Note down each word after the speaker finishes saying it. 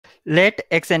Let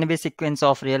xn be sequence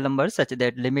of real numbers such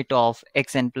that limit of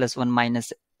xn plus 1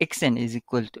 minus xn is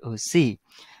equal to c,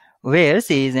 where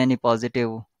c is any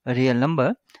positive real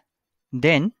number.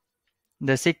 Then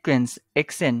the sequence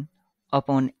xn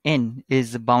upon n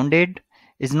is bounded,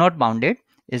 is not bounded,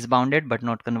 is bounded but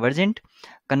not convergent,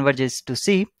 converges to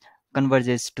c,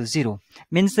 converges to 0.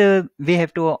 Means we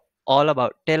have to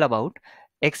tell about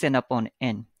xn upon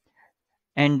n.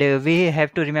 And we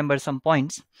have to remember some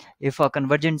points. If a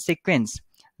convergent sequence,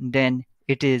 then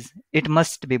it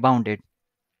must be bounded,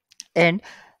 and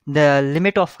the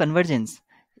limit of convergence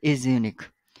is unique.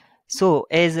 So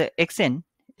as xn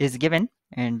is given,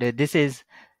 and this is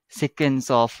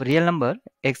sequence of real number,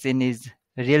 xn is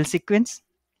real sequence,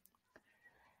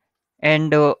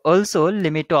 and also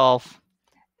limit of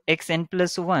xn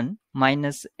plus 1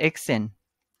 minus xn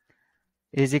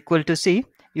is equal to c.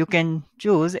 You can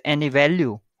choose any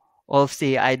value of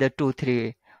c, either 2,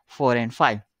 3, 4 and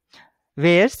 5.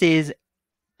 Where c is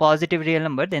positive real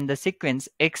number, then the sequence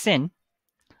xn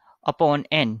upon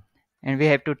n, and we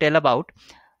have to tell about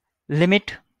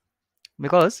limit,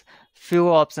 because few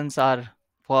options are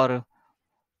for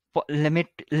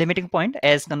limiting point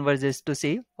as converges to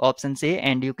c, option c,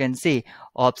 and you can see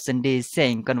option d is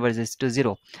saying converges to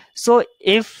 0. So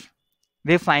if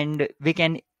we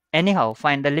can anyhow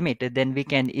find the limit, then we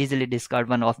can easily discard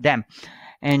one of them.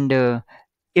 And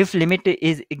if limit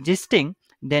is existing,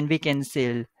 then we can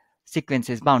say sequence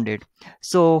is bounded.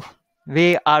 So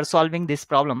we are solving this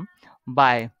problem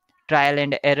by trial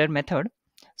and error method.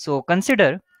 So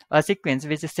consider a sequence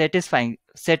which satisfies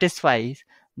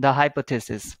the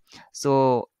hypothesis.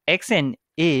 So xn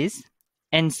is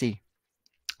nc.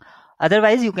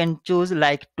 Otherwise you can choose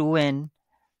like 2n,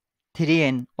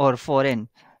 3n or 4n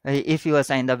if you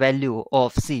assign the value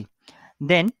of c.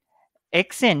 Then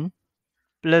xn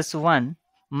plus 1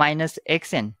 minus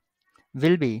xn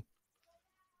will be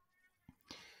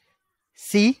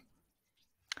c,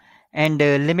 and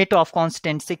limit of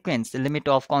constant sequence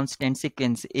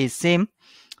is same.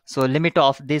 So limit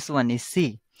of this one is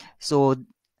c. So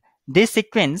this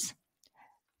sequence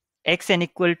xn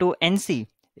equal to nc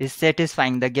is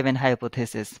satisfying the given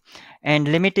hypothesis, and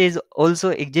limit is also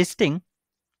existing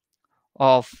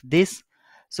of this.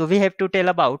 So we have to tell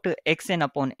about xn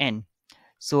upon n.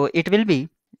 So it will be,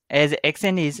 as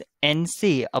xn is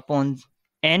nc upon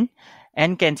n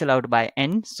cancel out by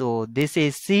n, so this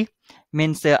is c.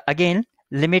 Means again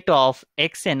limit of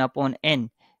xn upon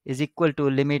n is equal to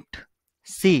limit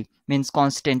c, means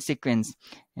constant sequence,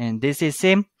 and this is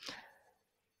same.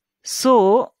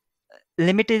 So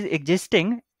limit is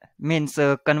existing, means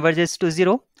converges to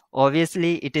 0.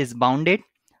 Obviously it is bounded,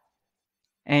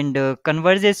 and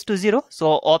converges to 0.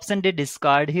 So option D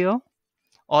discard here.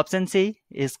 Option C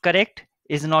is correct,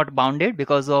 is not bounded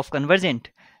because of convergent,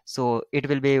 so it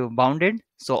will be bounded.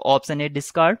 So option A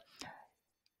discard.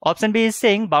 Option B is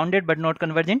saying bounded but not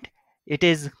convergent. It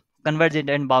is convergent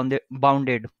and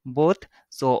bounded both,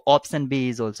 so option B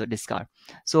is also discard.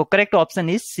 So correct option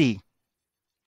is C.